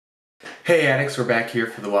Hey Addicts, we're back here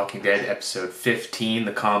for The Walking Dead episode 15,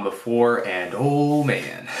 The Calm Before, and oh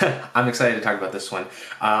man, I'm excited to talk about this one.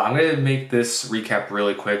 I'm going to make this recap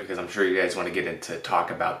really quick because I'm sure you guys want to get into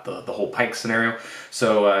talk about the whole Pike scenario.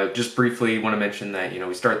 So just briefly want to mention that,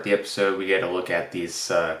 we start the episode, we get a look at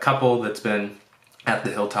these couple that's been at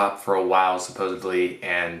the hilltop for a while supposedly,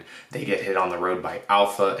 and they get hit on the road by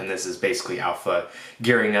Alpha, and this is basically Alpha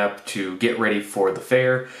gearing up to get ready for the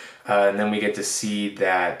fair. And then we get to see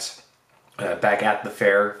that back at the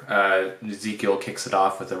fair, Ezekiel kicks it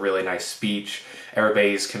off with a really nice speech.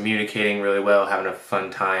 Everybody's communicating really well, having a fun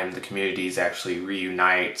time. The communities actually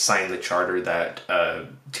reunite, sign the charter that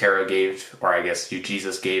Tara gave, or I guess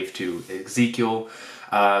Jesus gave to Ezekiel.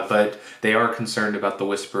 But they are concerned about the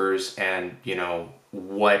Whispers and,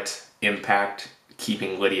 what impact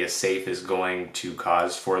keeping Lydia safe is going to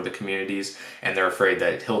cause for the communities, and they're afraid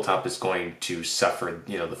that Hilltop is going to suffer,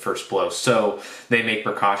 the first blow. So they make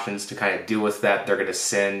precautions to kind of deal with that. They're going to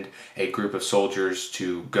send a group of soldiers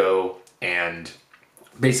to go and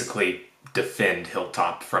basically defend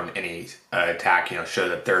Hilltop from any attack, show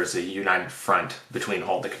that there's a united front between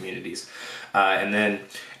all the communities. And then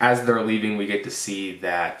as they're leaving, we get to see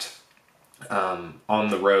that on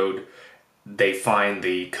the road, they find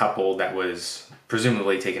the couple that was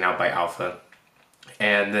presumably taken out by Alpha,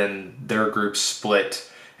 and then their group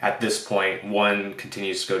split at this point. One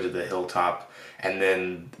continues to go to the hilltop, and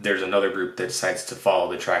then there's another group that decides to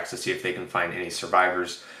follow the tracks to see if they can find any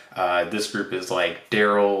survivors. This group is like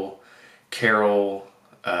Daryl, Carol,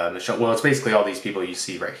 Michonne. Well, it's basically all these people you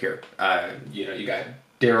see right here. You got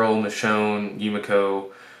Daryl, Michonne,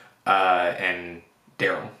 Yumiko, and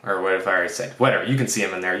Daryl, or what if I already said? Whatever, you can see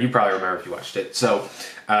them in there. You probably remember if you watched it. So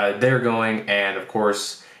they're going, and of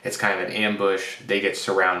course, it's kind of an ambush. They get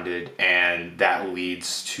surrounded, and that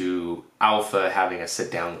leads to Alpha having a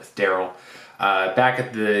sit down with Daryl. Back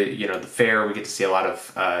at the fair, we get to see a lot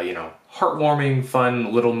of heartwarming,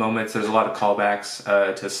 fun little moments. There's a lot of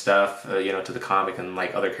callbacks to stuff, to the comic and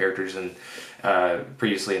like other characters and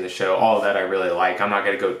previously in the show. All of that I really like. I'm not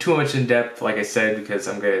going to go too much in depth, like I said, because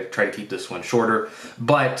I'm going to try to keep this one shorter.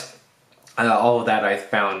 But all of that I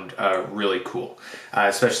found really cool,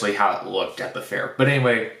 especially how it looked at the fair. But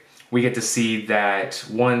anyway, we get to see that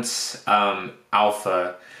once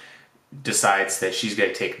Alpha decides that she's going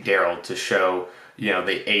to take Daryl to show,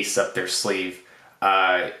 the ace up their sleeve,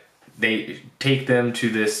 they take them to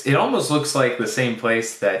this, it almost looks like the same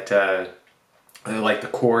place that, like the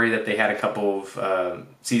quarry that they had a couple of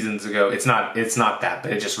seasons ago. It's not that,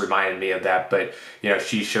 but it just reminded me of that. But,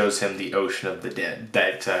 she shows him the Ocean of the Dead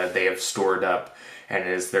that they have stored up and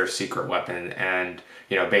is their secret weapon. And,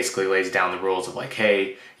 basically lays down the rules of like,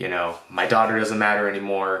 hey, my daughter doesn't matter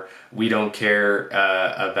anymore. We don't care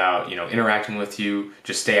about, interacting with you.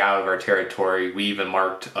 Just stay out of our territory. We even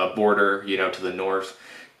marked a border, to the north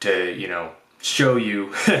to, show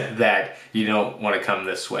you that you don't want to come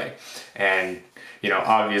this way. And,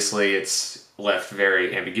 obviously it's left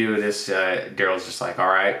very ambiguous. Daryl's just like, all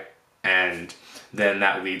right. And then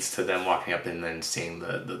that leads to them walking up and then seeing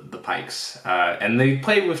the Pikes. And they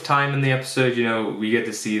play with time in the episode. We get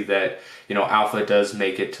to see that, Alpha does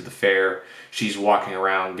make it to the fair. She's walking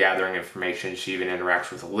around gathering information. She even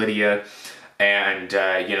interacts with Lydia. And,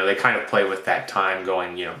 they kind of play with that time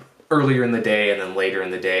going, earlier in the day and then later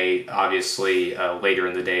in the day. Obviously, later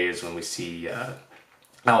in the day is when we see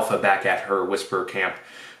Alpha back at her Whisperer camp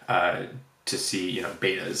to see,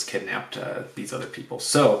 Beta has kidnapped these other people.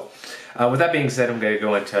 So, with that being said, I'm going to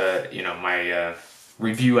go into, my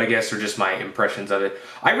review, I guess, or just my impressions of it.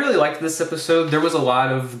 I really liked this episode. There was a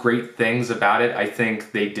lot of great things about it. I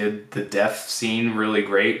think they did the death scene really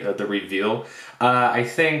great, the reveal. I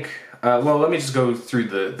think, well, let me just go through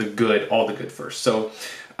all the good first. So,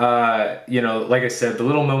 like I said, the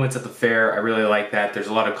little moments at the fair, I really like that. There's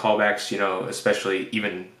a lot of callbacks, especially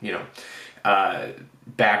even,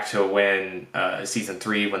 back to when season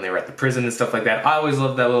 3 when they were at the prison and stuff like that. I always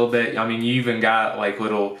loved that a little bit. I mean, you even got like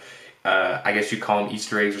little, I guess you call them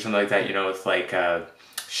Easter eggs or something like that. It's like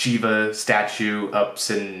Shiva statue up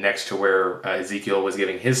sitting next to where Ezekiel was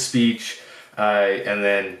giving his speech, and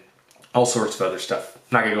then all sorts of other stuff.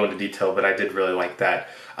 Not going to go into detail, but I did really like that.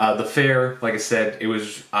 The fair, like I said, it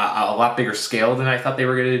was a lot bigger scale than I thought they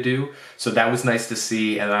were going to do. So that was nice to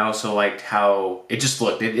see. And I also liked how it just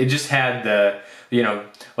looked. It just had the,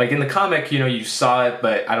 like in the comic, you saw it,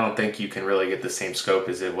 but I don't think you can really get the same scope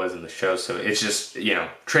as it was in the show. So it's just,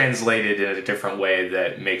 translated in a different way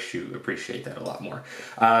that makes you appreciate that a lot more.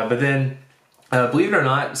 But then, believe it or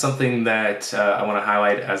not, something that I want to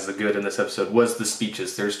highlight as the good in this episode was the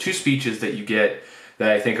speeches. There's 2 speeches that you get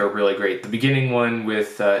that I think are really great. The beginning one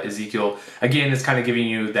with Ezekiel, again, is kind of giving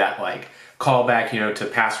you that like callback, you know, to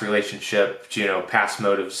past relationships, you know, past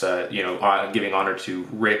motives, you know, giving honor to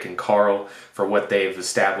Rick and Carl for what they've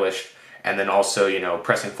established, and then also, you know,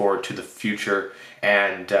 pressing forward to the future.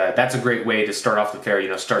 And that's a great way to start off the fair, you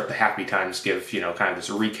know, start the happy times, give, you know, kind of this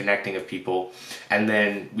reconnecting of people. And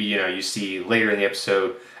then, you know, you see later in the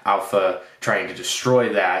episode, Alpha trying to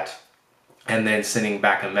destroy that, and then sending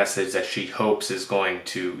back a message that she hopes is going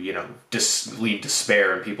to, you know, just leave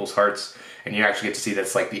despair in people's hearts. And you actually get to see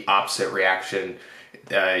that's like the opposite reaction.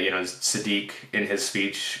 You know, Sadiq in his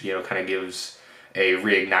speech, you know, kind of gives a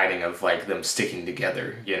reigniting of like them sticking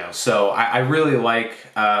together, you know. So I really like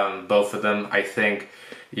both of them. I think,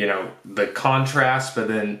 you know, the contrast, but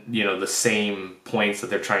then, you know, the same points that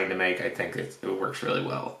they're trying to make, I think it works really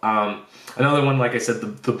well. Another one, like I said,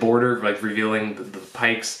 the border, like revealing the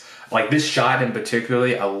pikes. Like this shot in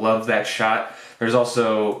particularly, I love that shot. There's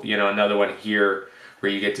also, you know, another one here where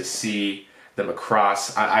you get to see them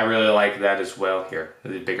across. I really like that as well. Here,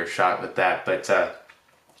 the bigger shot with that. But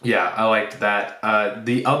yeah, I liked that.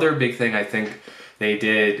 The other big thing I think they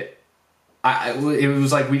did, it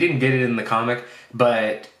was like we didn't get it in the comic,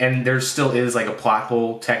 but, and there still is like a plot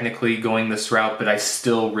hole technically going this route, but I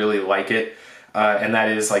still really like it. And that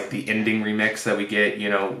is like the ending remix that we get. You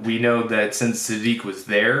know, we know that since Sadiq was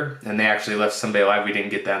there and they actually left somebody alive, we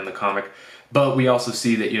didn't get that in the comic. But we also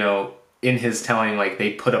see that, you know, in his telling, like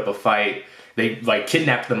they put up a fight, they like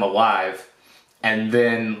kidnapped them alive, and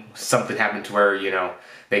then something happened to where, you know,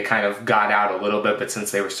 they kind of got out a little bit, but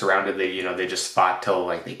since they were surrounded, they, you know, they just fought till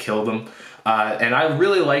like they killed them. And I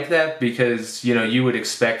really like that because, you know, you would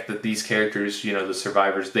expect that these characters, you know, the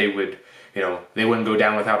survivors, they would, you know, they wouldn't go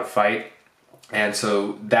down without a fight. And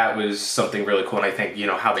so that was something really cool. And I think, you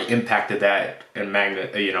know, how they impacted that and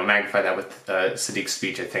magnify that with Sadiq's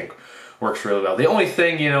speech, I think works really well. The only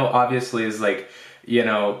thing, you know, obviously is like, you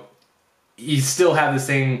know, you still have this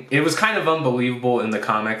thing. It was kind of unbelievable in the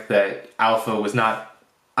comic that Alpha was not,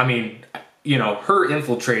 I mean, you know, her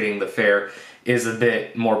infiltrating the fair is a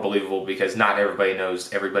bit more believable because not everybody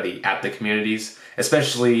knows everybody at the communities,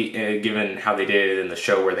 especially given how they did it in the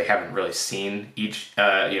show where they haven't really seen each,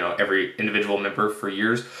 you know, every individual member for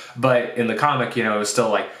years. But in the comic, you know, it was still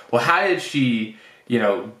like, well, how did she, you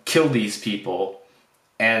know, kill these people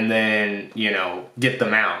and then, you know, get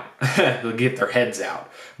them out, get their heads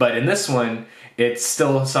out? But in this one, it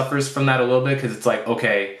still suffers from that a little bit because it's like,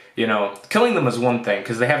 okay, you know, killing them is one thing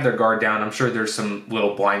because they have their guard down. I'm sure there's some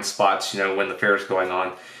little blind spots, you know, when the fair is going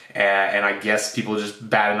on. And I guess people just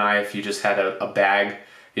bat an eye if you just had a bag,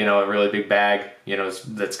 you know, a really big bag, you know,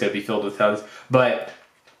 that's going to be filled with hugs. But,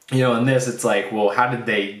 you know, in this, it's like, well, how did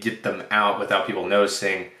they get them out without people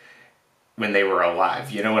noticing when they were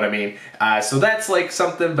alive? You know what I mean? So that's like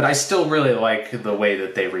something, but I still really like the way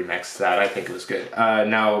that they remixed that. I think it was good.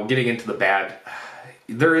 Now, getting into the bad,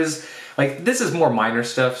 there is, like, this is more minor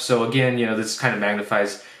stuff. So again, you know, this kind of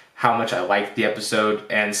magnifies how much I like the episode,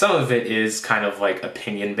 and some of it is kind of like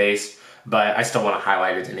opinion based, but I still want to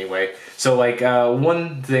highlight it anyway. So like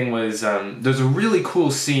one thing was there's a really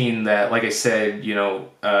cool scene that, like I said, you know,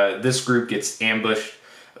 this group gets ambushed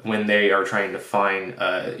when they are trying to find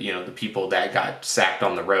you know, the people that got sacked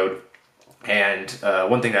on the road. And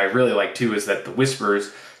one thing that I really like too is that the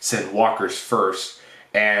Whisperers send walkers first.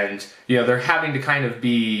 And, you know, they're having to kind of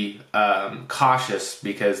be cautious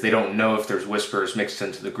because they don't know if there's Whisperers mixed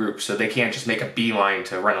into the group. So they can't just make a beeline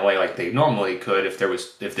to run away like they normally could if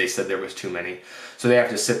they said there was too many. So they have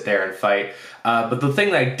to sit there and fight. But the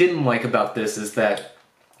thing that I didn't like about this is that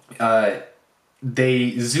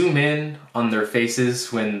they zoom in on their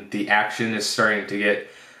faces when the action is starting to get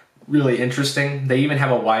really interesting. They even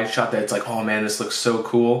have a wide shot that it's like, oh man, this looks so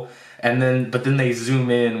cool. But then they zoom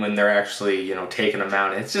in when they're actually, you know, taking them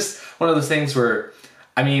out. And it's just one of those things where,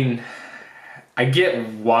 I mean, I get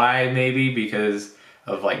why maybe because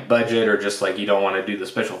of like budget or just like you don't want to do the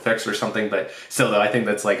special effects or something. But still though, I think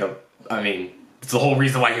that's like it's the whole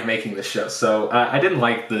reason why you're making this show. So I didn't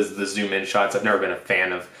like the zoom in shots. I've never been a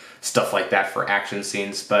fan of stuff like that for action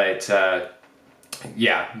scenes. But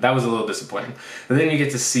yeah, that was a little disappointing. But then you get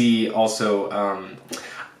to see also...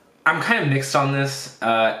 I'm kind of mixed on this.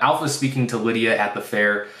 Alpha speaking to Lydia at the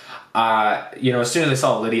fair. You know, as soon as I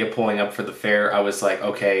saw Lydia pulling up for the fair, I was like,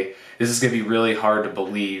 okay, this is going to be really hard to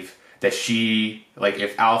believe that she, like,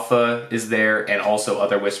 if Alpha is there and also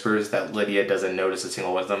other Whispers, that Lydia doesn't notice a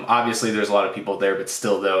single one of them. Obviously, there's a lot of people there, but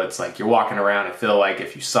still, though, it's like you're walking around. I feel like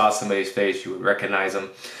if you saw somebody's face, you would recognize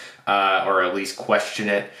them. Or at least question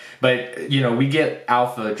it. But, you know, we get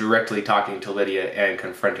Alpha directly talking to Lydia and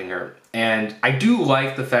confronting her. And I do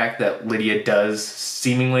like the fact that Lydia does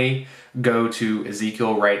seemingly go to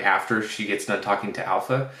Ezekiel right after she gets done talking to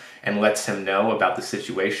Alpha and lets him know about the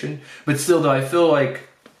situation. But still, though, I feel like,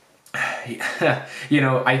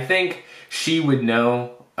 I think she would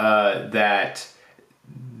know that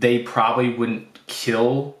they probably wouldn't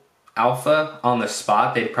kill Alpha on the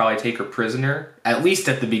spot. They'd probably take her prisoner, at least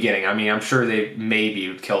at the beginning. I mean, I'm sure they maybe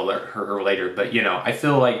would kill her later, but I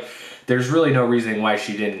feel like there's really no reason why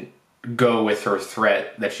she didn't go with her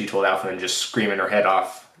threat that she told Alpha and just screaming her head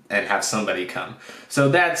off and have somebody come. So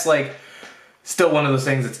that's like still one of those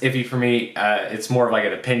things that's iffy for me. It's more of like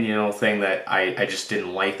an opinional thing that I just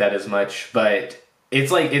didn't like that as much, but it's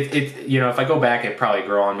like, if I go back, it'd probably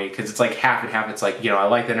grow on me, because it's like half and half. It's like, I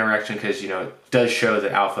like that interaction because, it does show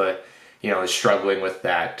that Alpha, is struggling with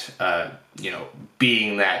that,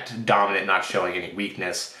 being that dominant, not showing any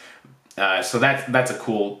weakness. So that's a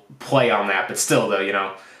cool play on that, but still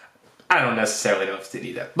though, I don't necessarily know if they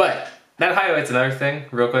need that. But that highlights another thing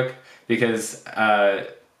real quick, because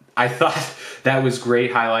I thought that was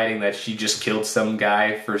great, highlighting that she just killed some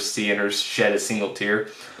guy for seeing her shed a single tear.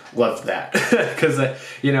 Loved that, because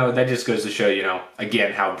that just goes to show,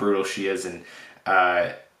 again, how brutal she is. And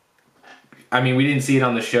I mean, we didn't see it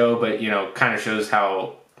on the show, but kind of shows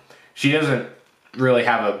how she doesn't really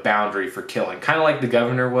have a boundary for killing, kind of like the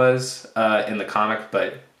governor was in the comic.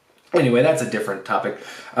 But anyway, that's a different topic.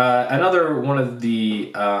 Another one of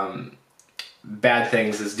the bad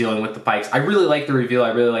things is dealing with the Pikes. I really like the reveal. I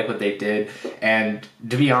really like what they did, and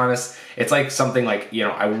to be honest, it's like something like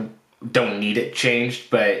I don't need it changed,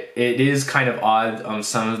 but it is kind of odd on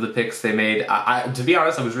some of the picks they made. To be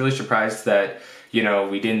honest, I was really surprised that,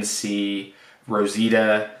 we didn't see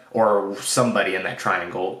Rosita or somebody in that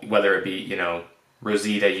triangle, whether it be,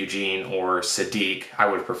 Rosita, Eugene, or Sadiq. I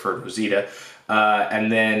would have preferred Rosita.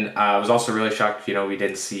 And then I was also really shocked, we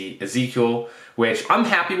didn't see Ezekiel, which I'm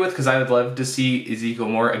happy with, because I would love to see Ezekiel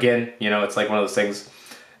more. Again, it's like one of those things,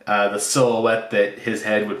 the silhouette that his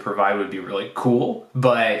head would provide would be really cool.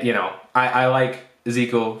 But, I like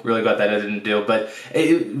Ezekiel, really glad that didn't deal. But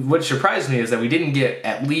what surprised me is that we didn't get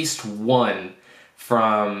at least one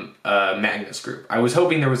from Magnus Group. I was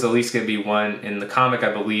hoping there was at least going to be one. In the comic,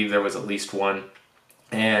 I believe there was at least one.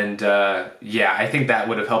 And yeah, I think that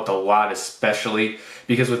would have helped a lot, especially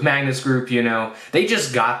because with Magnus Group, they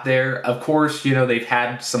just got there. Of course, they've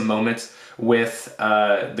had some moments with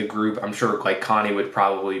the group. I'm sure like Connie would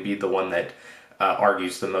probably be the one that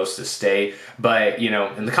argues the most to stay. But,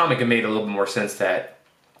 in the comic, it made a little bit more sense that,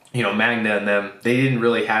 Magna and them, they didn't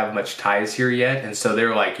really have much ties here yet. And so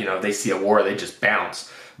they're like, they see a war, they just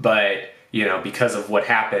bounce. But, because of what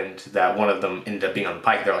happened, that one of them ended up being on the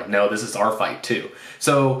Pike, they're like, no, this is our fight too.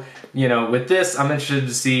 So, with this, I'm interested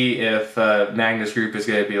to see if Magnus Group is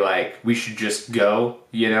going to be like, we should just go,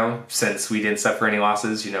 since we didn't suffer any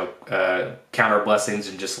losses, count our blessings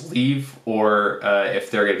and just leave, or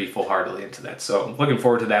if they're going to be full-heartedly into that. So I'm looking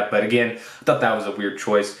forward to that. But again, I thought that was a weird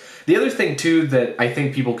choice. The other thing, too, that I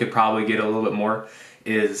think people could probably get a little bit more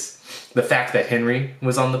is the fact that Henry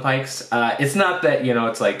was on the Pikes. It's not that,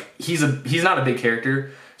 it's like, he's not a big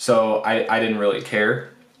character, so I didn't really care.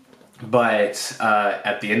 But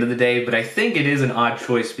at the end of the day, but I think it is an odd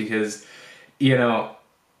choice because, you look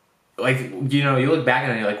back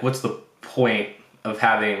and you're like, what's the point of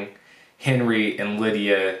having Henry and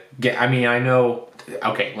Lydia get, I know,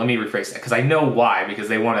 okay, let me rephrase that, because I know why, because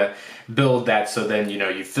they want to build that so then,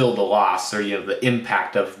 you feel the loss or, the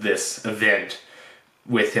impact of this event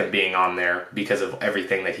with him being on there because of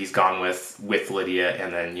everything that he's gone with Lydia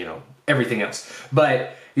and then, everything else.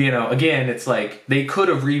 But, again, it's like they could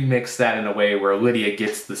have remixed that in a way where Lydia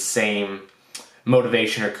gets the same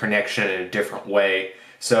motivation or connection in a different way.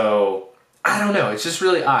 So, I don't know. It's just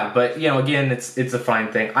really odd. But, again, it's a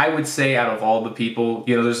fine thing. I would say out of all the people,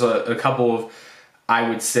 there's a couple of, I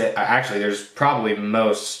would say, actually, there's probably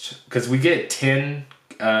most, because we get 10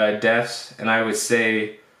 deaths, and I would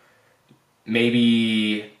say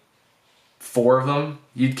maybe 4 of them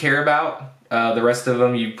you'd care about. The rest of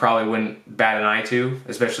them you probably wouldn't bat an eye to,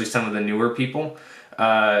 especially some of the newer people.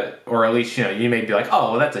 Or at least, you may be like,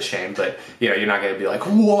 oh, well, that's a shame, but, you're not going to be like,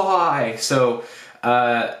 why? So,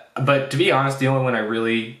 but to be honest, the only one I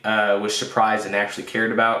really was surprised and actually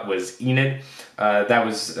cared about was Enid. That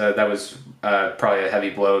was probably a heavy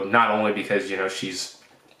blow, not only because, she's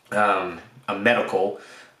a medical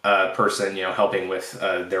person, helping with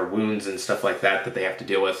their wounds and stuff like that they have to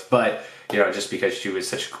deal with, but, just because she was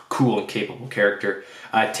such a cool and capable character.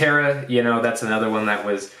 Tara, that's another one that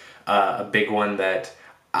was a big one that,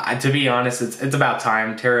 to be honest, it's about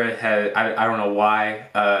time. Tara had, I don't know why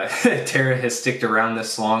Tara has sticked around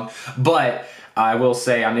this long, but I will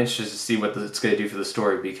say I'm interested to see what it's going to do for the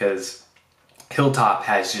story, because Hilltop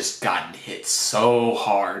has just gotten hit so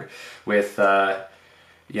hard with,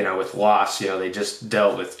 with loss. They just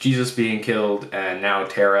dealt with Jesus being killed, and now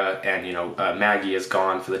Tara and, Maggie is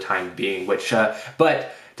gone for the time being, but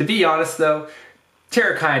to be honest though,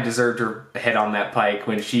 Tara kind of deserved her head on that pike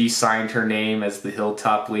when she signed her name as the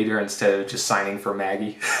Hilltop leader instead of just signing for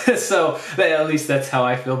Maggie. So at least that's how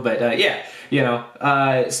I feel. But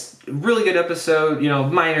really good episode.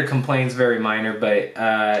 Minor complaints, very minor, but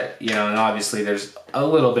and obviously there's a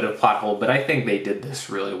little bit of plot hole. But I think they did this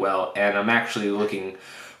really well, and I'm actually looking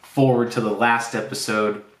forward to the last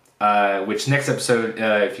episode. Which next episode,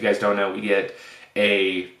 if you guys don't know, we get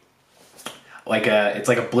it's like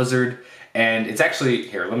a blizzard. And it's actually,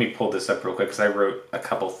 here, let me pull this up real quick because I wrote a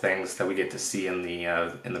couple things that we get to see in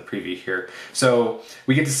the preview here. So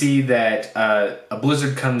we get to see that a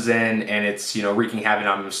blizzard comes in and it's, wreaking havoc,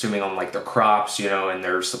 I'm assuming, on like their crops, and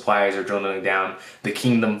their supplies are dwindling down. The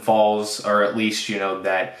kingdom falls, or at least,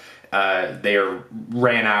 that they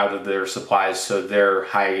ran out of their supplies, so they're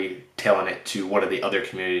hightailing it to one of the other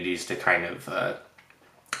communities to kind of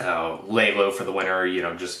lay low for the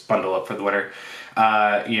winter, just bundle up for the winter.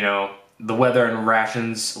 The weather and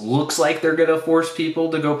rations looks like they're gonna force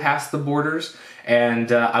people to go past the borders,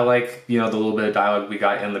 and I like the little bit of dialogue we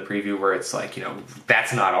got in the preview where it's like,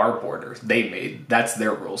 that's not our border, that's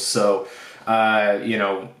their rules. So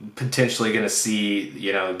potentially gonna see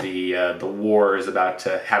the war is about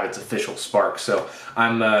to have its official spark. So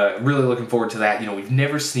I'm really looking forward to that. We've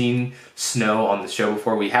never seen snow on the show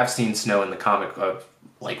before. We have seen snow in the comic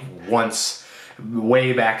like once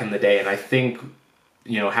way back in the day, and I think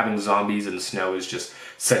having zombies and snow is just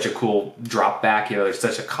such a cool drop back. There's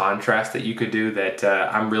such a contrast that you could do that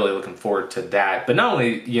I'm really looking forward to that. But not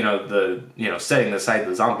only, setting aside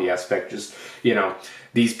the zombie aspect, just,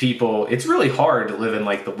 these people, it's really hard to live in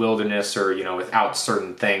like the wilderness or, without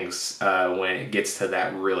certain things when it gets to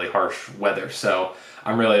that really harsh weather. So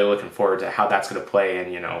I'm really looking forward to how that's going to play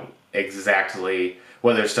and, exactly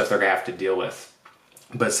what other stuff they're going to have to deal with.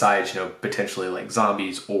 Besides, potentially like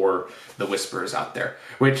zombies or the Whisperers out there.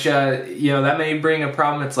 Which, that may bring a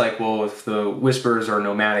problem. It's like, well, if the Whisperers are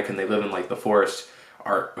nomadic and they live in like the forest,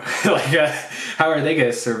 how are they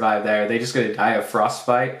going to survive there? Are they just going to die of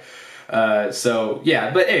frostbite?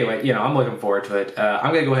 But anyway, I'm looking forward to it.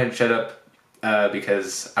 I'm going to go ahead and shut up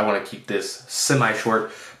because I want to keep this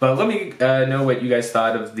semi-short. But let me know what you guys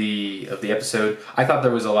thought of the episode. I thought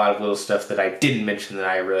there was a lot of little stuff that I didn't mention that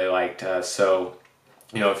I really liked.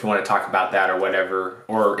 If you want to talk about that or whatever,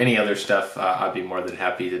 or any other stuff, I'd be more than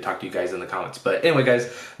happy to talk to you guys in the comments. But anyway,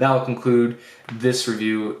 guys, that'll conclude this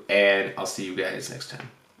review, and I'll see you guys next time.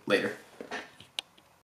 Later.